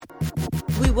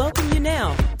We welcome you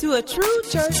now to A True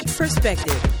Church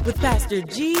Perspective with Pastor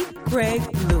G. Craig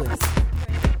Lewis.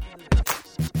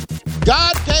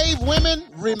 God gave women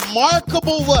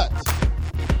remarkable what?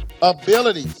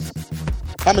 Abilities.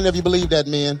 How many of you believe that,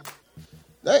 men?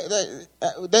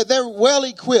 They're well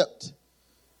equipped.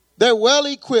 They're well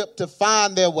equipped to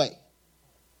find their way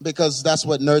because that's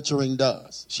what nurturing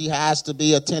does. She has to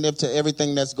be attentive to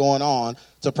everything that's going on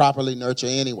to properly nurture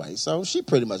anyway. So she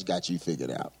pretty much got you figured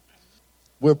out.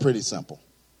 We're pretty simple.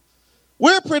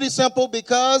 We're pretty simple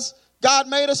because God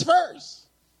made us first.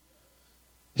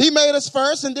 He made us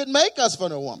first and didn't make us for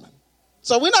no woman.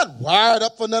 So we're not wired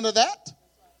up for none of that.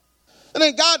 And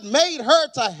then God made her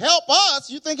to help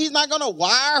us. You think he's not going to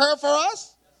wire her for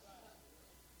us?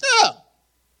 Yeah.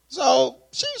 So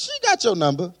she got your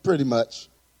number pretty much.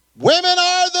 Women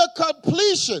are the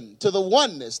completion to the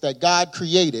oneness that God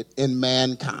created in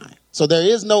mankind. So there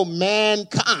is no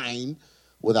mankind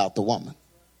without the woman.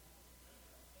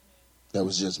 That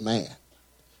was just man.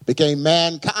 Became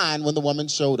mankind when the woman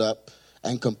showed up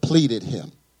and completed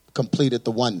him, completed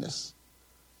the oneness.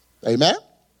 Amen?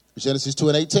 Genesis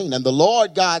 2:18. And the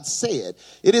Lord God said,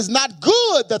 it is not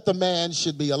good that the man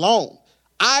should be alone.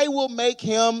 I will make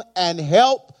him an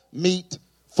help meet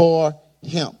for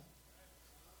him.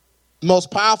 The most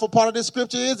powerful part of this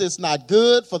scripture is it's not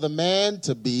good for the man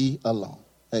to be alone.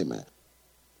 Amen.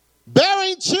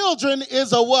 Bearing children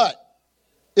is a what?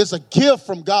 It's a gift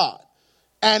from God.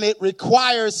 And it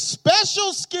requires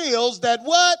special skills that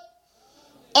what?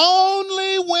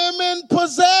 Only women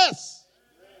possess.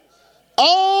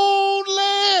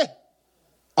 Only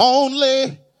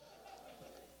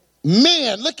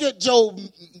men. Look at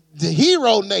the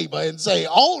hero neighbor and say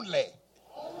only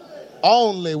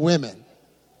women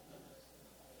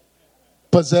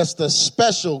possess the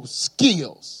special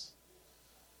skills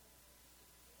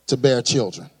to bear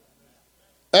children.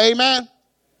 Amen.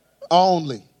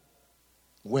 Only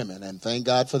women, and thank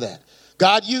God for that.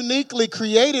 God uniquely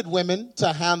created women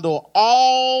to handle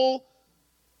all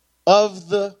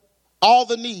the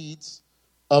needs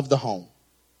of the home.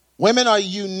 Women are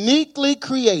uniquely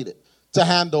created to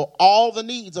handle all the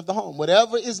needs of the home.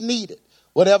 Whatever is needed,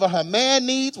 whatever her man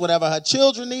needs, whatever her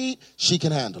children need, she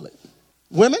can handle it.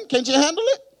 Women, can't you handle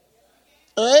it?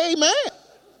 Amen.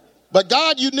 But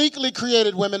God uniquely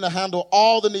created women to handle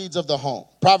all the needs of the home.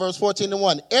 Proverbs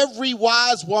 14:1. Every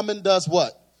wise woman does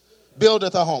what?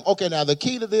 Buildeth a home. Okay, now the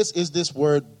key to this is this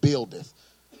word buildeth.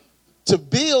 To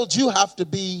build, you have to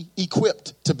be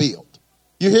equipped to build.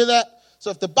 You hear that? So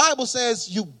if the Bible says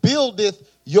you buildeth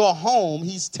your home,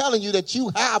 he's telling you that you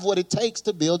have what it takes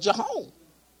to build your home.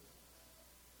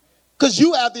 Because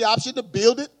you have the option to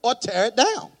build it or tear it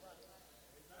down.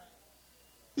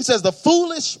 He says the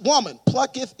foolish woman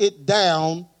plucketh it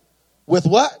down with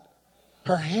what?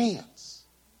 Her hands.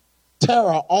 Tear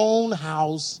her own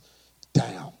house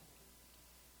down.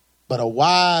 But a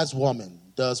wise woman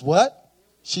does what?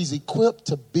 She's equipped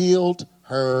to build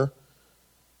her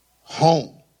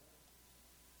home.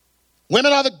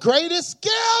 Women are the greatest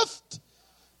gift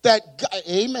that God,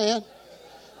 amen.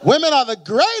 Women are the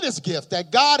greatest gift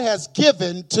that God has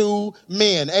given to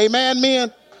men. Amen,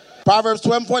 men. Proverbs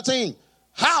 12:14.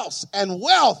 House and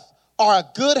wealth are a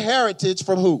good heritage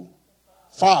from who?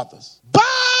 Fathers.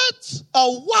 But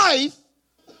a wife.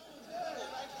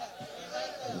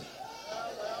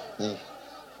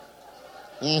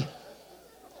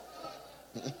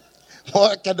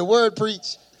 Boy, can the word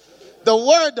preach? The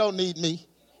word don't need me.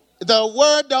 The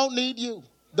word don't need you.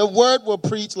 The word will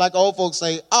preach, like old folks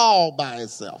say, all by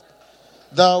itself.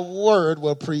 The word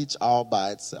will preach all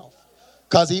by itself.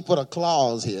 Because he put a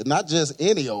clause here, not just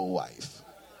any old wife.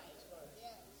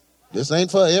 This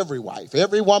ain't for every wife.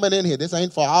 Every woman in here, this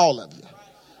ain't for all of you.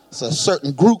 It's a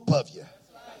certain group of you.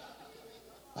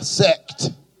 A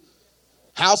sect.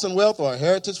 House and wealth are a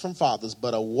heritage from fathers,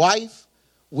 but a wife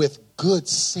with good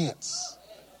sense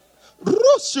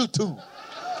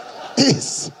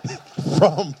is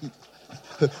from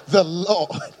the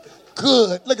Lord.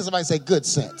 Good. Look at somebody say good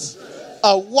sense.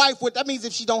 A wife with, that means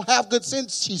if she don't have good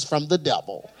sense, she's from the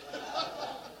devil.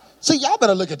 See, y'all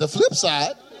better look at the flip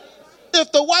side.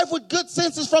 If the wife with good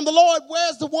sense is from the Lord,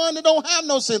 where's the one that don't have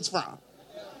no sense from?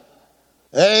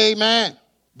 Amen.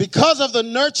 Because of the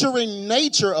nurturing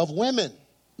nature of women,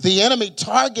 the enemy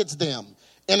targets them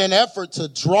in an effort to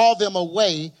draw them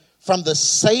away from the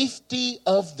safety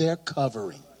of their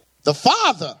covering. The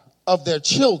father of their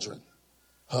children,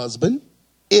 husband,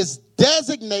 is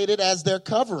designated as their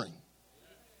covering.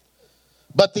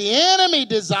 But the enemy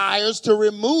desires to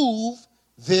remove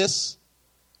this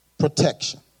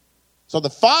protection. So the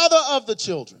father of the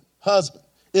children, husband,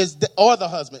 or the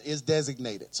husband is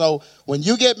designated. So when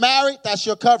you get married, that's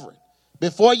your covering.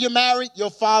 Before you're married,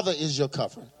 your father is your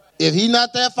covering. If he's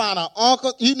not there, find an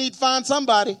uncle. You need to find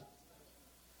somebody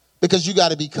because you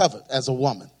got to be covered as a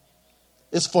woman.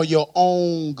 It's for your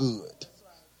own good.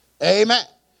 Amen.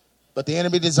 But the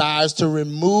enemy desires to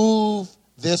remove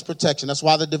this protection. That's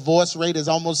why the divorce rate is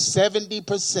almost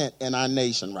 70% in our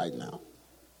nation right now.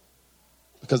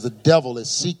 Because the devil is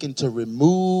seeking to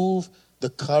remove the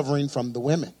covering from the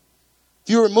women. If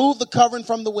you remove the covering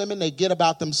from the women, they get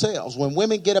about themselves. When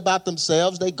women get about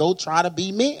themselves, they go try to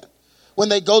be men. When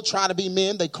they go try to be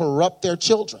men, they corrupt their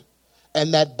children.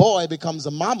 And that boy becomes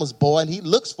a mama's boy, and he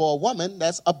looks for a woman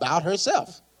that's about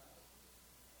herself.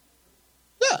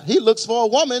 Yeah, he looks for a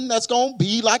woman that's going to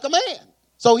be like a man.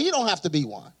 So he don't have to be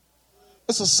one.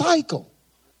 It's a cycle.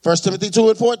 1 Timothy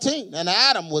 2:14. And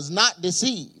Adam was not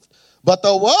deceived, but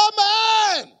the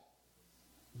woman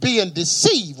being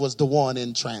deceived was the one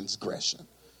in transgression.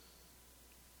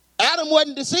 Adam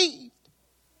wasn't deceived,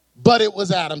 but it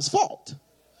was Adam's fault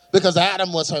because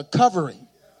Adam was her covering.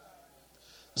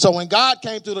 So when God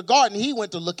came through the garden, he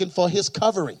went to looking for his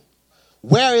covering.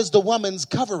 Where is the woman's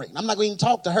covering? I'm not going to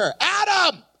talk to her.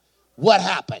 Adam, what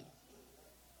happened?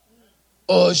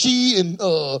 She and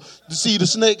see the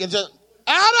snake and just,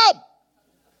 Adam,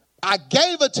 I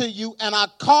gave it to you and I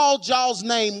called y'all's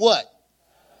name what?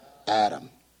 Adam.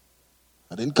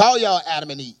 I didn't call y'all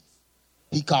Adam and Eve.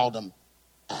 He called them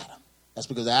Adam. That's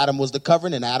because Adam was the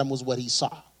covering and Adam was what he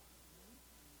saw.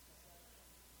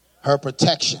 Her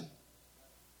protection.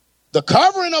 The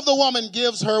covering of the woman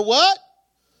gives her what?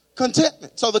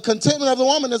 Contentment. So the contentment of the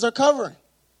woman is her covering.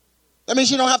 That means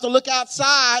she don't have to look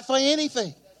outside for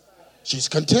anything. She's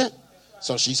content.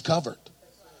 So she's covered.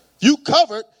 You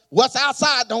covered, what's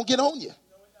outside don't get on you.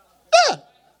 Yeah.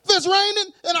 If it's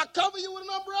raining and I cover you with an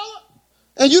umbrella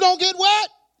and you don't get wet,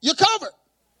 you're covered.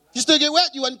 If you still get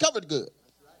wet, you wasn't covered good.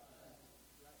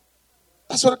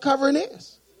 That's what a covering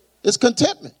is. It's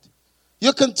contentment.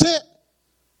 You're content.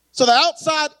 So the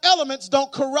outside elements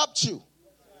don't corrupt you.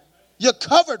 You're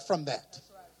covered from that.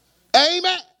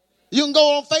 Amen. You can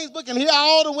go on Facebook and hear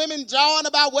all the women jawing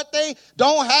about what they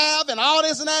don't have and all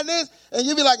this and that and this. And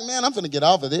you'll be like, man, I'm going to get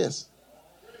off of this.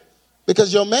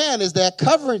 Because your man is there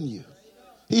covering you.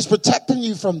 He's protecting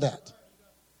you from that.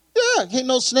 Yeah, can't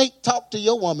no snake talk to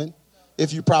your woman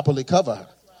if you properly cover her.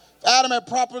 If Adam had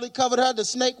properly covered her, the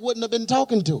snake wouldn't have been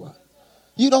talking to her.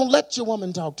 You don't let your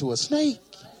woman talk to a snake.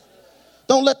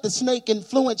 Don't let the snake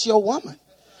influence your woman.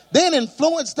 Then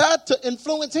influence her to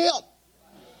influence him.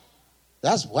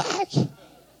 That's whack.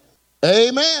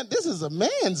 Amen. This is a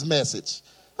man's message.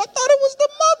 I thought it was the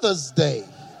Mother's Day.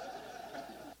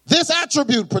 This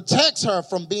attribute protects her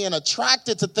from being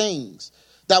attracted to things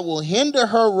that will hinder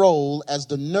her role as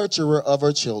the nurturer of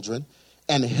her children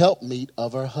and helpmeet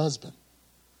of her husband.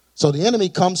 So the enemy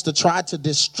comes to try to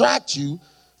distract you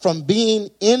from being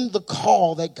in the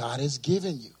call that God has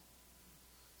given you.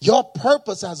 Your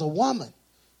purpose as a woman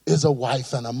is a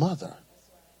wife and a mother.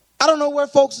 I don't know where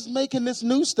folks is making this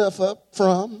new stuff up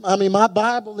from. I mean, my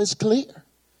Bible is clear.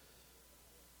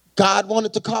 God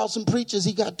wanted to call some preachers.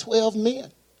 He got 12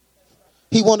 men.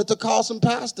 He wanted to call some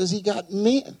pastors. He got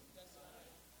men.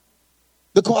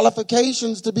 The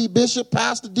qualifications to be bishop,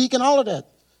 pastor, deacon, all of that.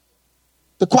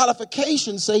 The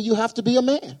qualifications say you have to be a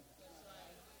man.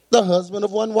 The husband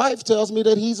of one wife tells me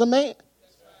that he's a man.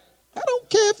 I don't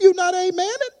care if you're not a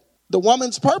man. The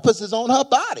woman's purpose is on her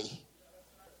body.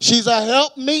 She's a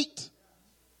helpmeet.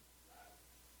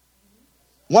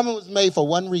 Woman was made for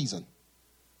one reason.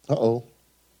 Uh-oh.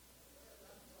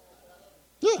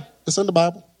 Yeah, it's in the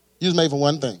Bible. You was made for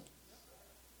one thing.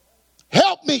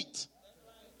 Helpmeet.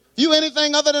 If you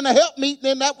anything other than a helpmeet,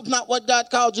 then that was not what God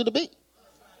called you to be.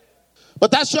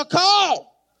 But that's your call.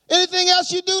 Anything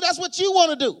else you do, that's what you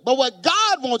want to do. But what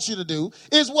God wants you to do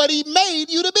is what he made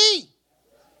you to be.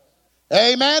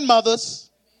 Amen, mothers.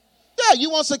 Yeah, you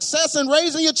want success in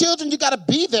raising your children, you got to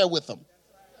be there with them.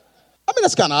 I mean,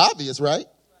 that's kind of obvious, right?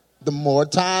 The more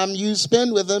time you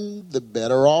spend with them, the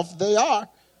better off they are,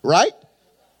 right?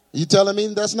 You telling me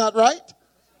that's not right?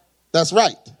 That's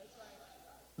right.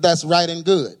 That's right and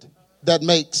good. That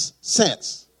makes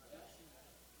sense.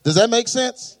 Does that make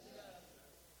sense?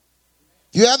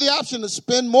 If you have the option to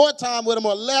spend more time with them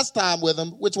or less time with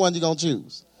them, which one you going to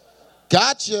choose?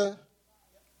 Gotcha.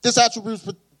 This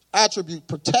attribute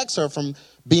protects her from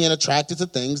being attracted to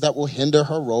things that will hinder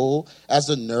her role as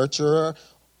the nurturer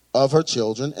of her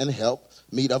children and help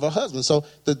meet of her husband. So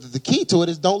the key to it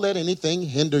is don't let anything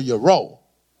hinder your role.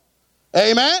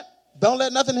 Amen? Don't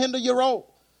let nothing hinder your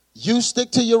role. You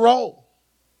stick to your role.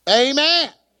 Amen?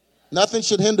 Nothing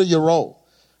should hinder your role.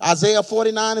 Isaiah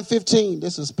 49:15.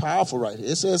 This is powerful right here.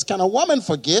 It says, can a woman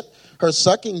forget her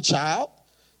sucking child,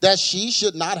 that she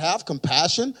should not have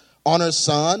compassion on the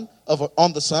son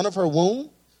of her womb?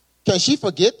 Can she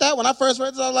forget that? When I first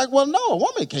read this, I was like, well, no, a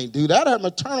woman can't do that. Her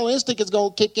maternal instinct is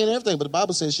going to kick in and everything. But the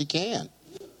Bible says she can.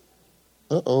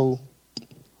 Uh-oh.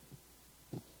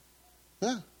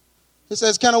 Yeah. It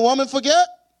says, can a woman forget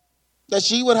that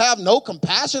she would have no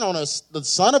compassion on the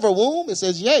son of her womb? It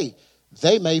says, yea,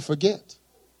 they may forget.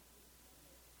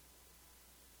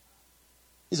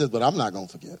 He says, but I'm not going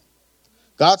to forget.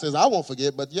 God says, I won't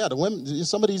forget, but yeah,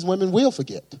 some of these women will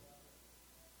forget.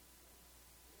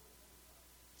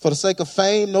 For the sake of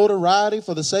fame, notoriety,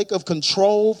 for the sake of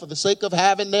control, for the sake of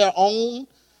having their own,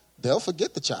 they'll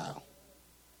forget the child.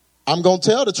 I'm going to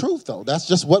tell the truth, though. That's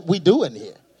just what we do in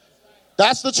here.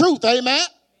 That's the truth, amen?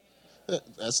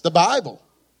 That's the Bible.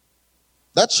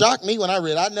 That shocked me when I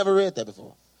read it. I'd never read that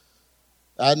before.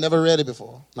 I'd never read it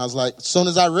before. And I was like, as soon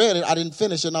as I read it, I didn't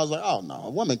finish it. And I was like, oh, no, a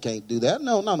woman can't do that.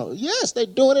 No. Yes, they're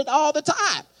doing it all the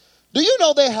time. Do you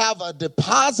know they have a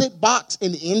deposit box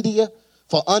in India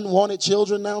for unwanted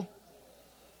children now?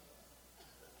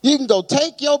 You can go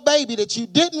take your baby that you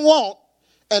didn't want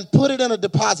and put it in a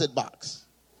deposit box.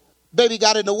 Baby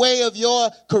got in the way of your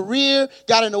career,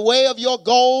 got in the way of your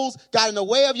goals, got in the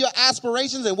way of your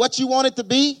aspirations and what you want it to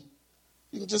be.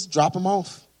 You can just drop them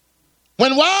off.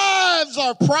 When wives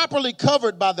are properly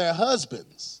covered by their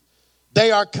husbands,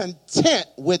 they are content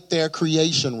with their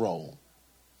creation role.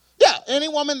 Yeah, any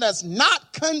woman that's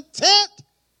not content,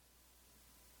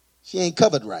 she ain't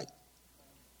covered right.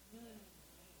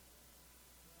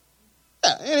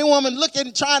 Yeah, any woman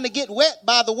trying to get wet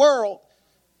by the world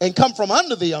and come from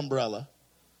under the umbrella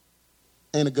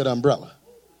ain't a good umbrella.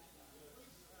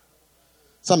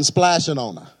 Something splashing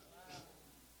on her.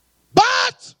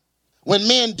 But when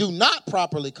men do not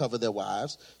properly cover their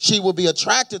wives, she will be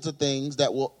attracted to things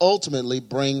that will ultimately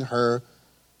bring her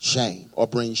shame or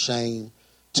bring shame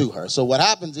to her. So what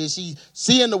happens is she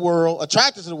see in the world,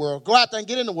 attracted to the world, go out there and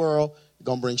get in the world, it's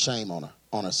going to bring shame on her,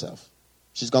 on herself.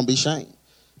 She's going to be shamed.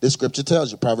 This scripture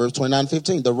tells you, Proverbs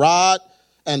 29:15, the rod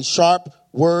and sharp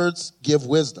words give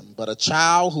wisdom, but a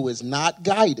child who is not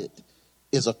guided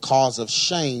is a cause of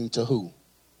shame to who?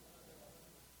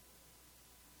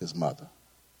 His mother.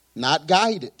 Not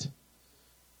guided,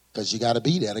 because you got to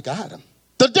be there to guide him.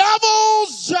 The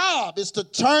devil's job is to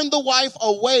turn the wife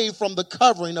away from the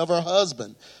covering of her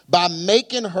husband by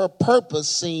making her purpose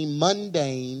seem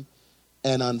mundane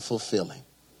and unfulfilling.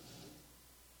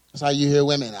 That's how you hear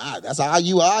women. That's how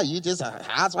you are. You just a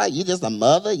housewife. You just a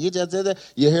mother. You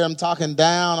hear them talking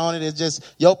down on it. It's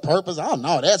just your purpose. Oh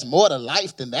no, there's more to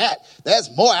life than that. There's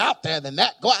more out there than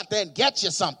that. Go out there and get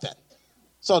you something.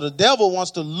 So the devil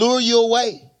wants to lure you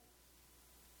away,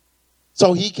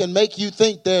 so he can make you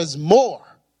think there's more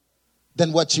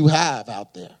than what you have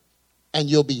out there, and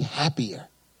you'll be happier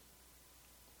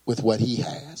with what he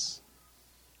has.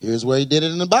 Here's where he did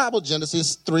it in the Bible,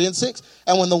 Genesis 3:6.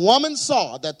 And when the woman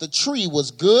saw that the tree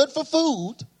was good for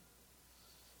food,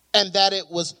 and that it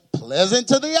was pleasant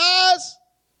to the eyes,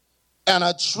 and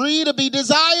a tree to be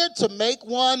desired to make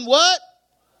one what?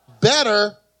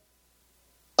 Better,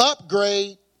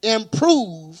 upgrade,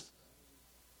 improve,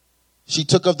 she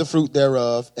took of the fruit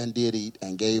thereof and did eat,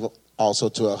 and gave also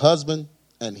to her husband,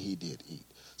 and he did eat.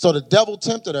 So the devil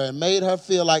tempted her and made her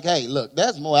feel like, hey, look,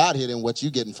 there's more out here than what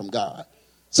you're getting from God.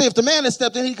 See, if the man had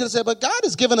stepped in, he could have said, but God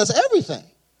has given us everything.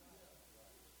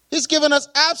 He's given us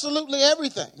absolutely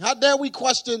everything. How dare we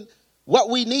question what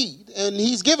we need? And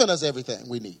he's given us everything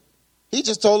we need. He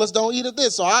just told us don't eat of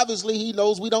this. So obviously he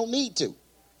knows we don't need to.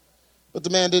 But the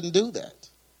man didn't do that.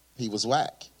 He was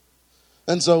whack.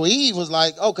 And so Eve was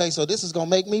like, okay, so this is going to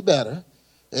make me better.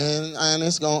 And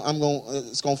it's going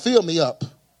to fill me up,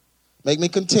 make me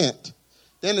content.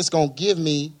 Then it's going to give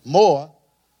me more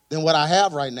than what I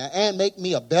have right now and make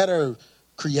me a better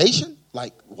creation,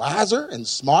 like wiser and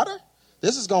smarter.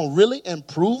 This is going to really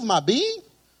improve my being.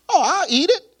 Oh, I'll eat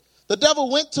it. The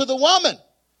devil went to the woman.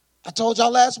 I told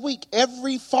y'all last week,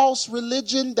 every false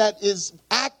religion that is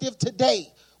active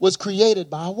today was created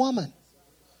by a woman.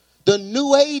 The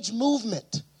New Age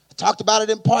movement, I talked about it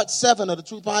in part 7 of the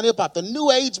Truth Behind Hip Hop. The New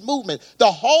Age movement,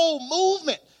 the whole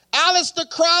movement, Aleister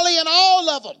Crowley and all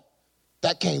of them,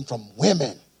 that came from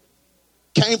women.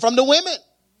 Came from the women.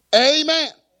 Amen.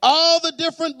 All the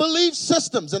different belief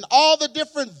systems and all the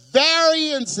different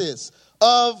variances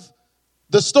of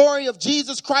the story of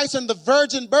Jesus Christ and the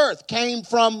virgin birth came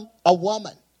from a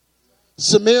woman.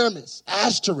 Semiramis,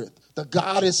 Ashtoreth, the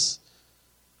goddess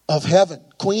of heaven,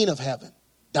 queen of heaven,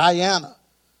 Diana.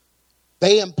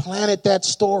 They implanted that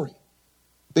story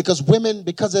because women,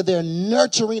 because of their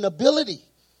nurturing ability,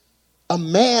 a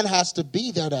man has to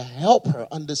be there to help her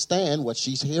understand what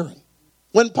she's hearing.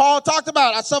 When Paul talked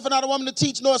about, I suffer not a woman to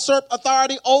teach nor usurp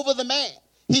authority over the man,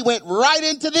 he went right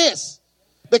into this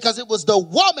because it was the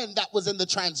woman that was in the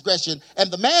transgression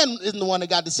and the man isn't the one that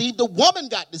got deceived. The woman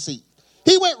got deceived.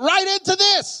 He went right into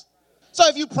this. So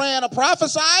if you're praying or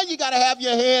prophesying, you got to have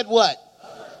your head what?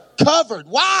 Covered.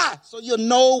 Why? So you'll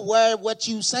know where what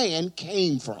you saying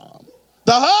came from.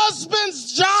 The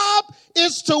husband's job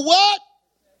is to what?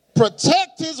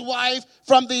 Protect his wife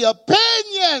from the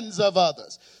opinions of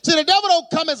others. See, the devil don't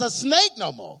come as a snake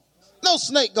no more. No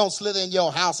snake gonna slither in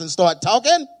your house and start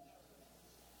talking.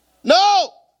 No,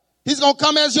 he's gonna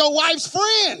come as your wife's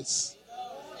friends.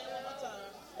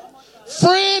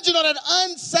 Friends, you know, that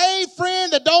unsaved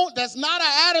friend that's not an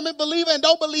adamant believer and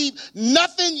don't believe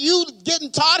nothing you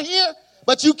getting taught here,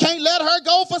 but you can't let her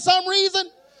go for some reason.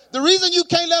 The reason you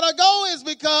can't let her go is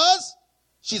because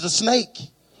she's a snake.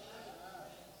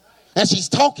 And she's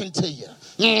talking to you.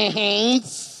 Mm-hmm.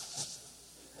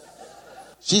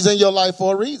 She's in your life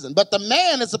for a reason. But the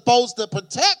man is supposed to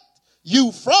protect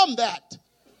you from that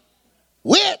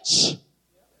witch.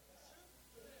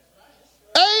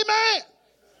 Amen.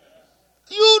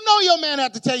 You know your man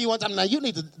have to tell you one time, now you don't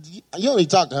need to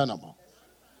talk to her no more.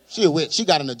 She a witch. She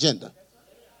got an agenda.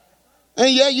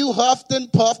 And yeah, you huffed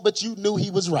and puffed, but you knew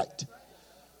he was right.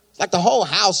 It's like the whole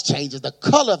house changes. The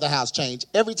color of the house changes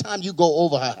every time you go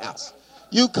over her house.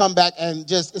 You come back and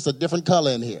it's a different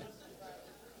color in here.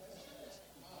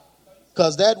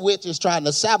 Because that witch is trying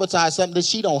to sabotage something that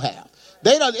she don't have.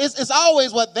 It's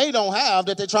always what they don't have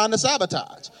that they're trying to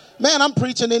sabotage. Man, I'm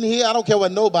preaching in here. I don't care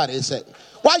what nobody say.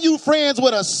 Why you friends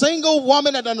with a single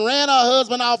woman that done ran her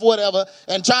husband off, whatever,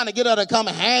 and trying to get her to come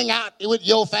hang out with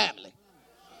your family?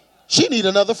 She need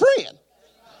another friend.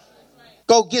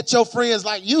 Go get your friends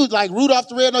like Rudolph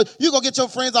the Red-Nosed. You go get your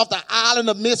friends off the island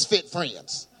of misfit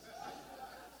friends.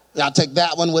 Y'all take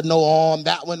that one with no arm,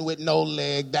 that one with no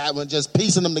leg, that one just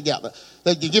piecing them together.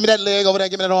 Like, give me that leg over there,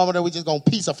 give me that arm over there. We just gonna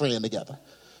piece a friend together.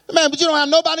 Man, but you don't have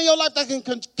nobody in your life that can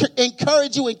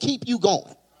encourage you and keep you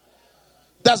going.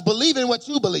 That's believing what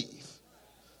you believe.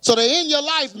 So they're in your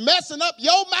life messing up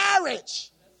your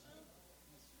marriage.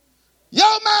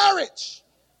 Your marriage.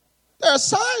 They're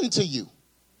assigned to you.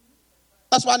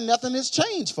 That's why nothing has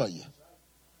changed for you.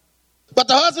 But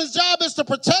the husband's job is to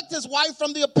protect his wife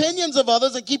from the opinions of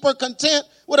others and keep her content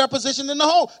with her position in the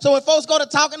home. So when folks go to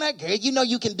talking that, girl, you know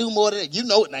you can do more than that. You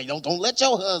know it now. Don't let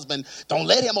your husband, don't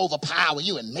let him overpower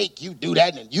you and make you do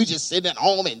that. And you just sitting at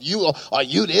home and you or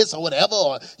you this or whatever.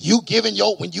 Or you giving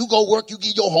when you go work, you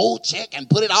give your whole check and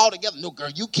put it all together. No, girl,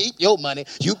 you keep your money.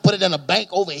 You put it in a bank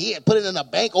over here. Put it in a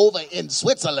bank over in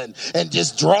Switzerland and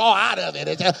just draw out of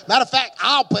it. Matter of fact,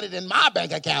 I'll put it in my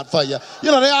bank account for you.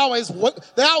 You know, they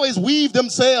always weave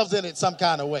themselves in it some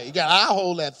kind of way. I'll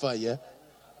hold that for you.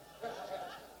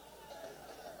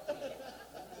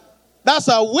 That's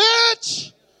a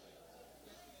witch.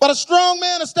 But a strong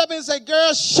man will step in and say,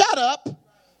 girl, shut up.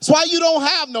 That's why you don't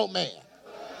have no man.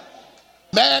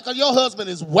 Man, because your husband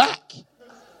is whack.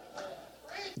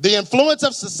 The influence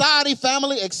of society,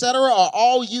 family, etc. are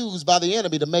all used by the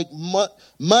enemy to make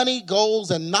money, goals,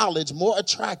 and knowledge more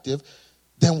attractive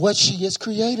than what she is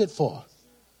created for.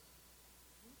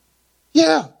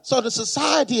 Yeah, so the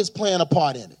society is playing a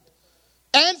part in it.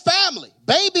 And family,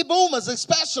 baby boomers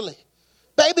especially.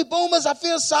 Baby boomers, I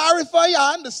feel sorry for you.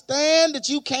 I understand that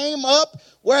you came up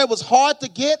where it was hard to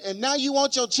get and now you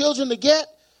want your children to get,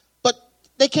 but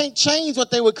they can't change what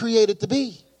they were created to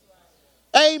be.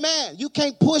 Amen. You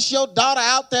can't push your daughter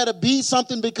out there to be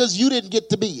something because you didn't get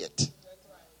to be it.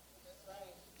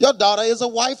 Your daughter is a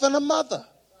wife and a mother.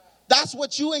 That's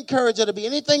what you encourage her to be.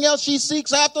 Anything else she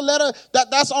seeks after, let her,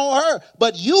 that's on her.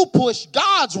 But you push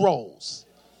God's roles.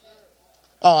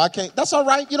 Oh, I can't. That's all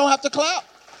right. You don't have to clap.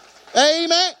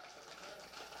 Amen.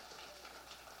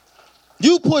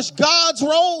 You push God's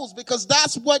roles because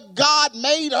that's what God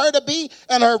made her to be.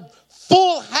 And her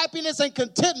full happiness and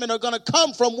contentment are going to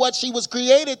come from what she was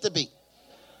created to be.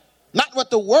 Not what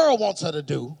the world wants her to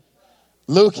do.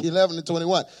 Luke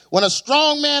 11:21. When a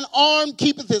strong man armed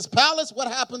keepeth his palace,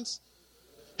 what happens?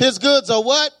 His goods are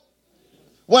what?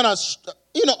 When a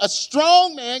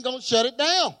strong man gonna shut it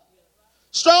down.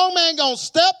 Strong man gonna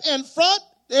step in front,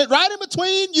 right in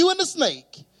between you and the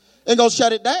snake, and gonna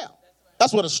shut it down.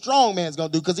 That's what a strong man's gonna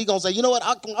do, because he's gonna say, you know what,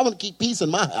 I'm gonna keep peace in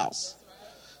my house.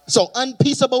 So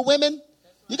unpeaceable women,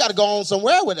 you gotta go on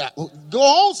somewhere with that. Go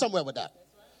on somewhere with that.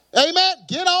 Amen.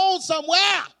 Get on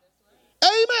somewhere.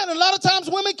 Amen. And a lot of times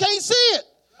women can't see it.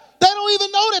 They don't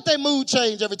even know that their mood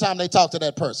change every time they talk to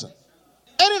that person.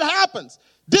 And it happens.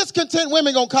 Discontent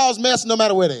women gonna cause mess no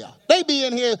matter where they are. They be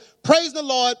in here praising the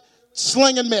Lord,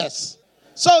 slinging mess.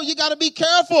 So you got to be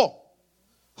careful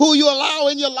who you allow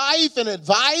in your life and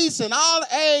advice and all.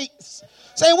 Hey,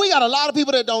 saying we got a lot of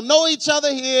people that don't know each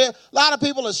other here. A lot of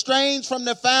people are estranged from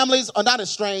their families, or not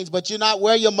estranged, but you're not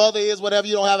where your mother is, whatever.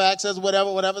 You don't have access,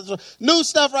 whatever. New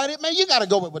stuff right here. Man, you got to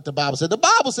go with what the Bible said. The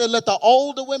Bible said let the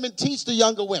older women teach the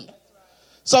younger women.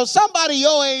 So somebody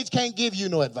your age can't give you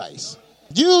no advice.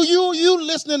 You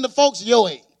listening to folks your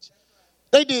age.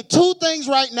 They did 2 things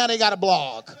right, now they got a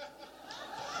blog.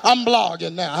 I'm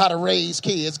blogging now how to raise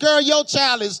kids. Girl, your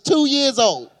child is 2 years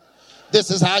old.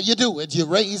 This is how you do it. You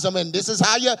raise them, and this is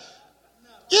how you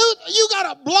got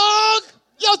a blog?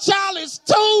 Your child is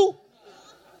 2?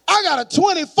 I got a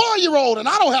 24-year-old, and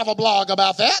I don't have a blog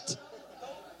about that.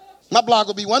 My blog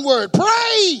will be one word: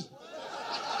 pray.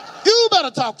 You better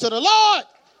talk to the Lord.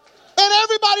 And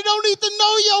everybody don't need to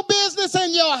know your business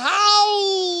and your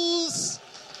house.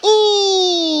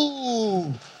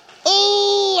 Ooh,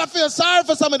 I feel sorry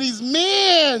for some of these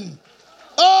men.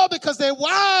 Oh, because they're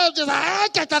wild. Just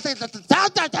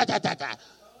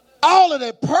all of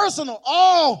their personal.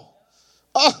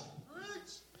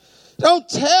 Don't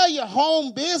tell your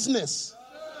home business.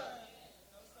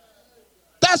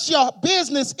 That's your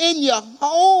business in your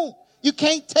home. You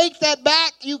can't take that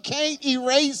back. You can't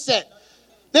erase it.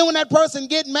 Then when that person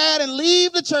get mad and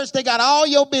leave the church, they got all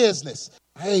your business.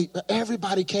 Hey,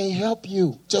 everybody can't help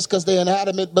you just because they're an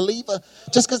adamant believer,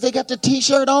 just because they got the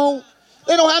T-shirt on.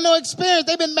 They don't have no experience.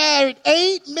 They've been married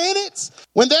 8 minutes.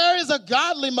 When there is a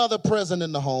godly mother present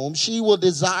in the home, she will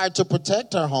desire to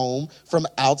protect her home from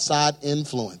outside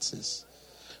influences.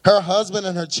 Her husband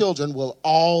and her children will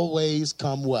always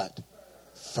come what?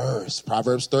 First.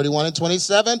 Proverbs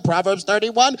 31:27. Proverbs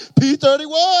 31.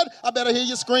 P31. I better hear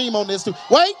you scream on this too.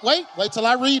 Wait till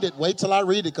I read it. Wait till I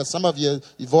read it, because some of your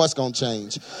voice gonna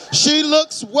change. She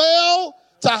looks well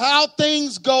to how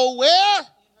things go where?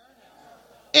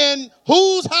 In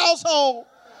whose household?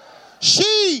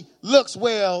 She looks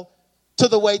well to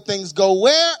the way things go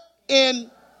where? In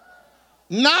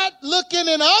not looking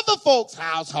in other folks'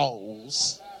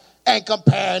 households and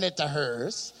comparing it to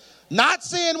hers. Not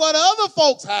seeing what other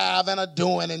folks have and are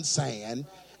doing and saying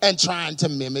and trying to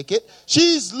mimic it.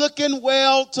 She's looking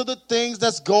well to the things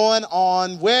that's going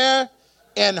on where?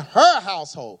 In her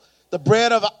household. The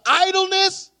bread of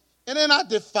idleness. And then I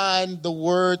define the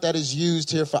word that is used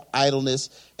here for idleness.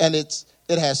 And it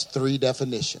has 3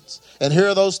 definitions. And here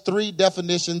are those 3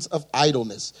 definitions of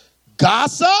idleness.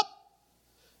 Gossip,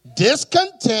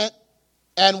 discontent,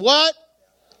 and what?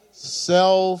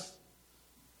 Self-pity.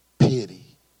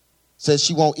 Says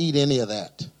she won't eat any of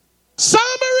that.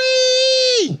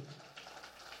 Summary!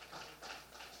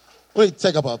 We need to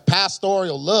take up a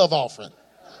pastoral love offering.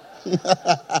 Yeah,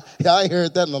 I ain't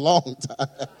heard that in a long time.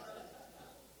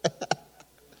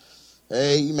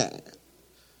 Amen.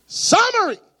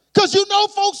 Summary. Because you know,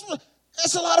 folks,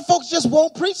 there's a lot of folks just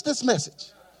won't preach this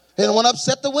message. They don't want to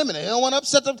upset the women. They don't want to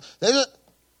upset them.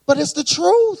 But it's the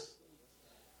truth.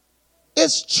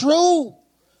 It's true.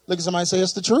 Look at somebody say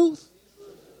it's the truth.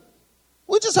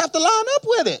 We just have to line up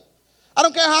with it. I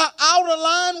don't care how out of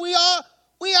line we are.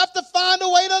 We have to find a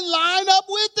way to line up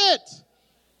with it.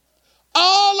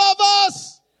 All of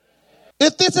us.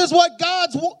 If this is what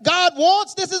God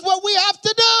wants, this is what we have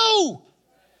to do.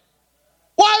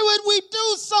 Why would we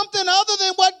do something other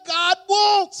than what God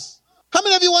wants? How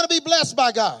many of you want to be blessed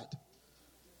by God?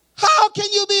 How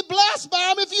can you be blessed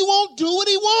by him if you won't do what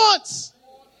he wants?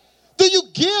 Do you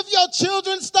give your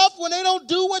children stuff when they don't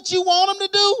do what you want them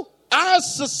to do? Our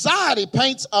society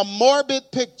paints a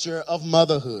morbid picture of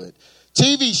motherhood.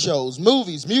 TV shows,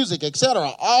 movies, music,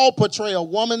 etc. all portray a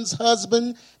woman's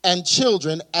husband and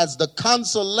children as the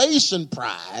consolation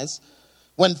prize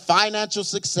when financial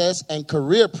success and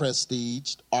career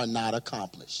prestige are not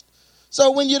accomplished.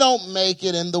 So when you don't make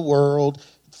it in the world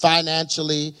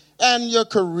financially and your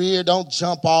career don't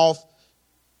jump off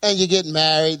and you get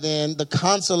married, then the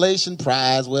consolation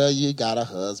prize, well, you got a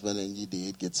husband and you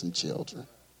did get some children.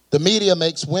 The media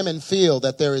makes women feel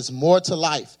that there is more to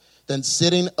life than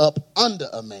sitting up under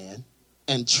a man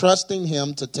and trusting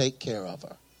him to take care of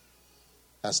her.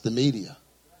 That's the media.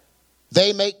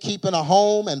 They make keeping a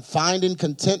home and finding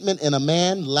contentment in a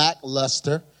man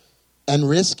lackluster and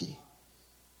risky.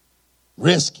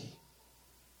 Risky.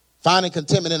 Finding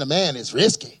contentment in a man is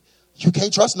risky. You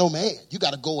can't trust no man. You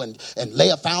got to go and lay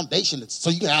a foundation so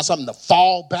you can have something to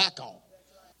fall back on.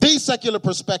 These secular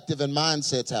perspective and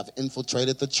mindsets have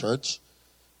infiltrated the church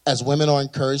as women are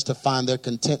encouraged to find their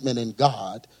contentment in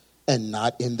God and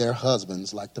not in their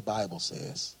husbands, like the Bible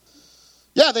says.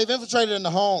 Yeah, they've infiltrated in the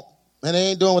home. And they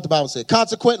ain't doing what the Bible said.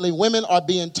 Consequently, women are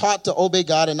being taught to obey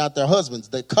God and not their husbands.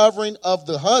 The covering of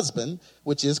the husband,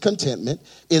 which is contentment,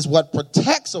 is what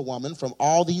protects a woman from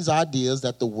all these ideas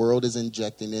that the world is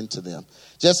injecting into them.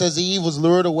 Just as Eve was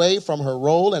lured away from her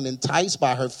role and enticed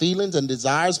by her feelings and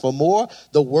desires for more,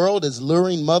 the world is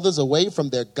luring mothers away from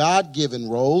their God-given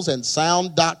roles and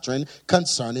sound doctrine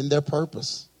concerning their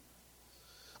purpose.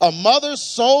 A mother's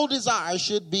sole desire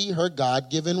should be her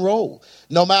God-given role.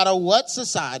 No matter what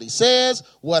society says,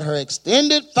 what her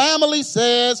extended family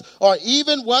says, or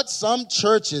even what some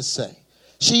churches say,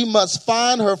 she must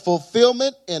find her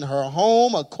fulfillment in her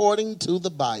home according to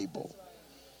the Bible.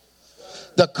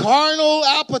 The carnal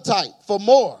appetite for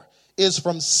more is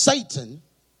from Satan,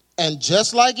 and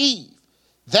just like Eve,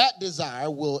 that desire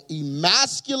will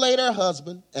emasculate her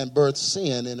husband and birth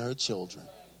sin in her children.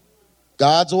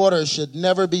 God's order should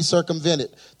never be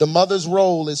circumvented. The mother's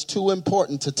role is too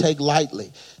important to take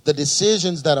lightly. The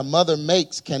decisions that a mother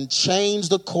makes can change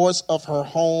the course of her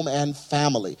home and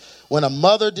family. When a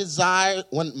mother's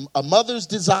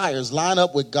desires line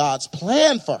up with God's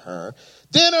plan for her,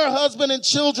 then her husband and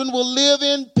children will live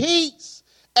in peace.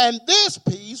 And this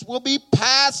peace will be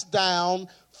passed down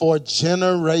for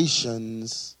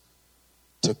generations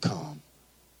to come.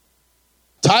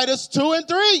 Titus 2 and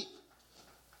 3.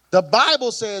 The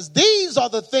Bible says these are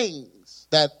the things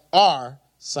that are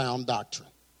sound doctrine.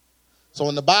 So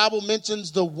when the Bible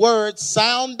mentions the word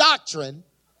sound doctrine,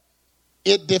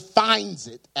 it defines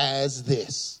it as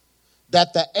this: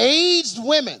 that the aged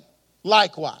women,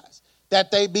 likewise,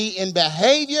 that they be in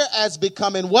behavior as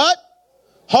becoming what?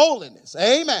 Holiness.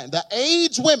 Amen. The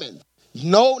aged women,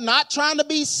 no, not trying to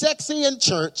be sexy in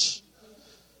church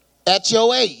at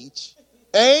your age.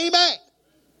 Amen.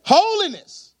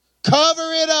 Holiness. Cover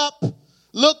it up,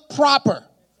 look proper,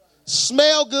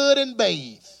 smell good, and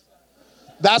bathe.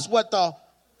 That's what the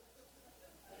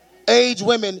aged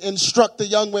women instruct the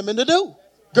young women to do.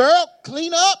 Girl,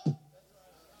 clean up.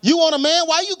 You want a man?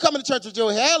 Why you coming to church with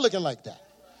your hair looking like that?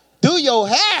 Do your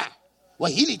hair.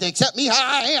 Well, he need to accept me how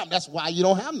I am. That's why you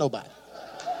don't have nobody.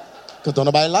 Because don't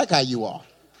nobody like how you are.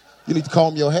 You need to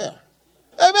comb your hair.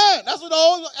 Amen. That's what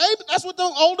the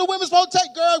older women's supposed to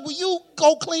take. Girl, will you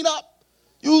go clean up?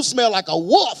 You smell like a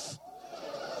wolf.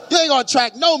 You ain't gonna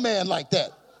attract no man like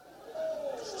that.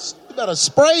 You better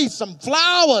spray some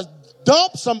flowers,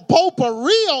 dump some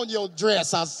potpourri on your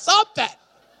dress or something.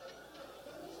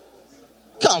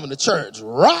 Coming to church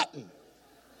rotten.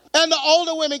 And the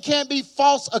older women can't be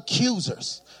false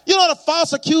accusers. You know what a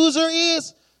false accuser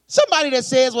is? Somebody that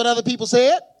says what other people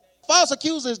said. False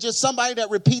accuser is just somebody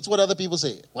that repeats what other people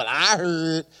said. Well, I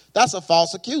heard. That's a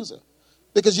false accuser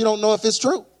because you don't know if it's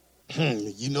true.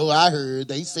 You know, I heard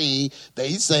they say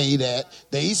that,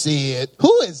 they said.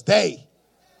 Who is they?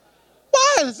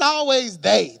 Why is it always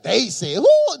they? They said. Who?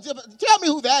 Tell me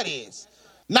who that is.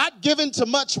 Not given to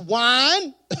much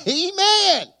wine.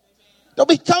 Amen. Don't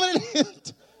be coming in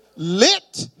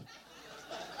lit.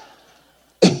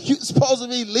 You're supposed to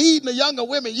be leading the younger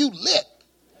women. You lit.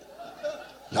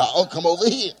 Y'all come over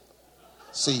here.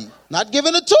 See, not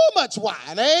giving her too much wine.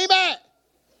 Amen.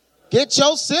 Get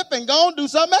your sip and go and do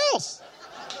something else.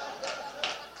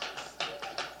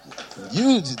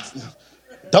 You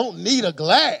don't need a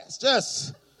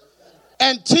glass.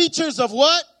 And teachers of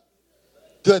what?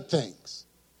 Good things.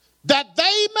 That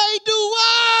they may do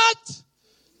what?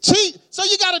 Teach. So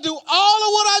you got to do all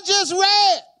of what I just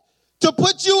read to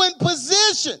put you in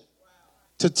position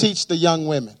to teach the young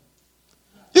women.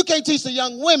 You can't teach the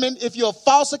young women if you're a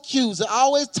false accuser,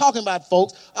 always talking about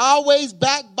folks, always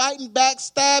backbiting,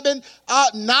 backstabbing,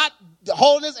 not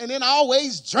holiness, and then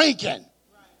always drinking.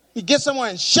 You get somewhere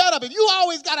and shut up. If you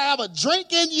always got to have a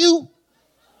drink in you,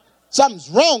 something's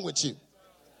wrong with you.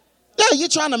 Yeah, you're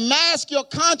trying to mask your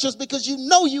conscience because you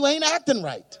know you ain't acting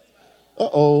right.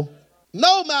 Uh-oh.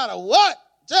 No matter what,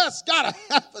 just got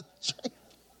to have a drink.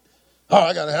 Oh,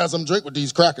 I got to have some drink with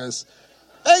these crackers.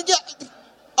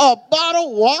 A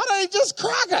bottle of water ain't just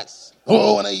crackers.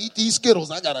 Oh, when I eat these Skittles,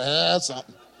 I got to have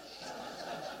something.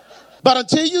 But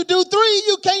until you do 3,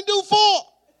 you can't do 4.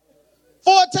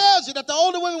 4 tells you that the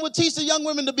older women would teach the young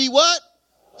women to be what?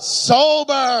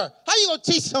 Sober. How you going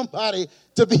to teach somebody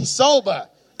to be sober?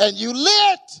 And you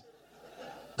lit.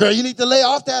 Girl, you need to lay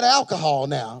off that alcohol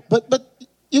now. But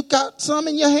you got some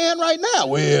in your hand right now.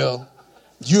 Well,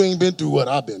 you ain't been through what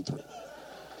I've been through.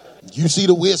 You see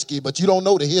the whiskey, but you don't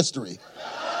know the history.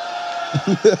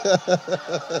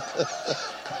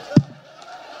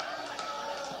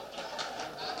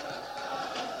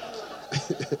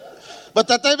 But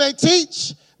that they may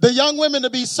teach the young women to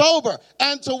be sober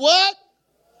and to what?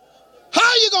 How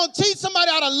are you going to teach somebody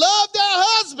how to love their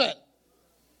husband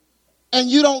and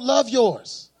you don't love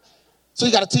yours. So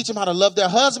you got to teach them how to love their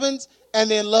husbands and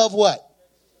then love what?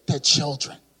 Their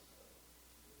children.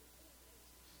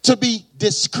 To be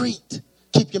discreet.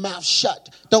 Keep your mouth shut.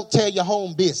 Don't tell your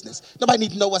home business. Nobody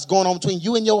needs to know what's going on between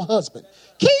you and your husband.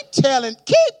 Keep telling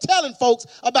folks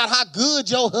about how good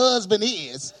your husband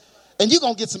is, and you're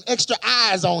going to get some extra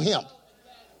eyes on him.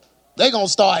 They're going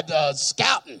to start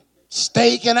scouting,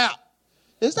 staking out.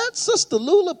 Is that Sister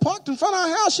Lula parked in front of our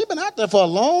house? She's been out there for a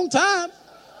long time.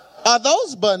 Are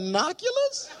those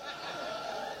binoculars?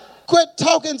 Quit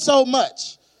talking so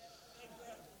much.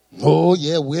 Oh,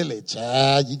 yeah, Willie,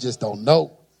 child, you just don't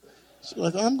know. She's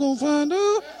like, I'm going to find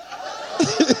out.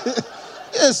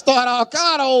 Just start all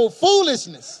kind of old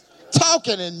foolishness.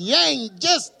 Talking and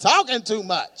just talking too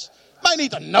much. Might need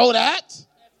to know that.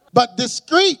 But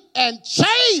discreet and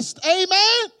chaste,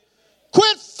 amen?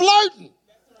 Quit flirting.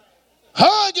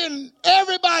 Hugging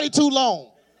everybody too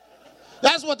long.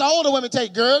 That's what the older women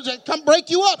take, girls. They come break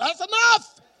you up. That's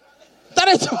enough. That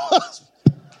ain't too much.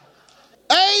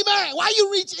 Amen. Why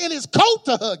you reach in his coat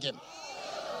to hug him?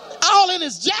 All in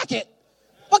his jacket.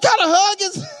 What kind of hug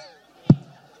is?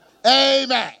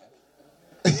 Amen.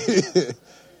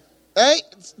 Hey,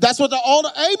 that's what the older,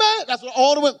 amen. That's what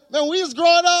older women. Man, when we was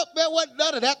growing up, man,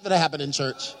 none of that happened in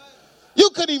church. You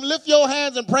couldn't even lift your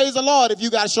hands and praise the Lord if you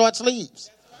got short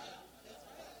sleeves.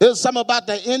 There's something about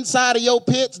the inside of your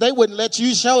pits. They wouldn't let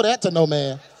you show that to no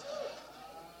man.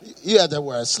 You had to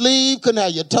wear a sleeve, couldn't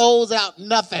have your toes out,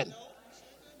 nothing.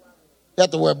 You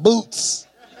had to wear boots.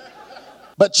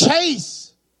 But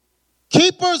chase.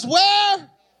 Keepers where?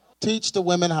 Teach the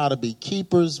women how to be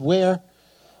keepers where?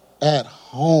 At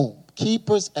home.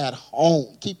 Keepers at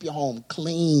home. Keep your home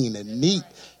clean and neat,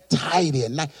 tidy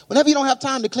and nice. Whenever you don't have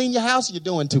time to clean your house, you're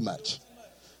doing too much.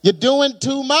 You're doing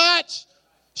too much.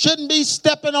 Shouldn't be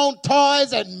stepping on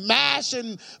toys and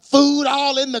mashing food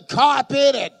all in the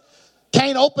carpet and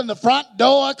can't open the front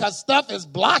door because stuff is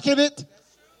blocking it.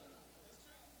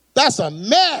 That's a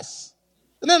mess.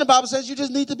 And then the Bible says you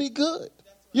just need to be good.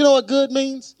 You know what good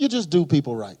means? You just do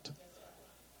people right.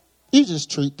 You just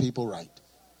treat people right.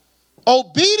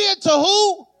 Obedient to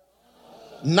who?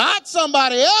 Not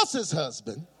somebody else's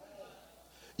husband.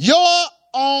 Your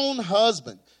own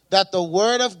husband. That the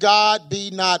word of God be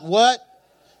not what?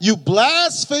 You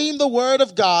blaspheme the word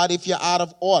of God if you're out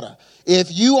of order. If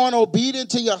you aren't obedient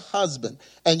to your husband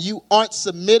and you aren't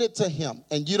submitted to him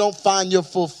and you don't find your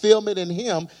fulfillment in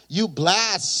him, you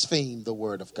blaspheme the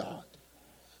word of God.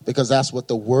 Because that's what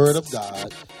the word of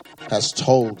God has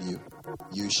told you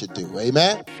should do.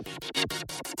 Amen?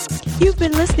 You've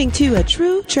been listening to A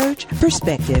True Church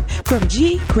Perspective from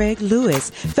G. Craig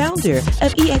Lewis, founder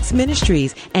of EX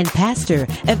Ministries and pastor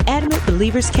of Adamant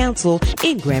Believers Council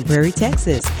in Grand Prairie,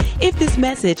 Texas. If this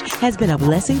message has been a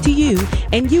blessing to you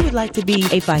and you would like to be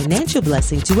a financial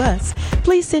blessing to us,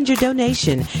 please send your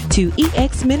donation to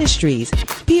EX Ministries,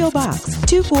 P.O. Box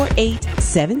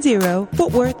 24870,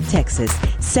 Fort Worth, Texas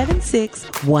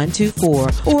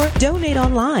 76124, or donate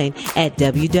online at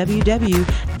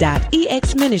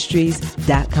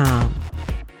www.exministries.com.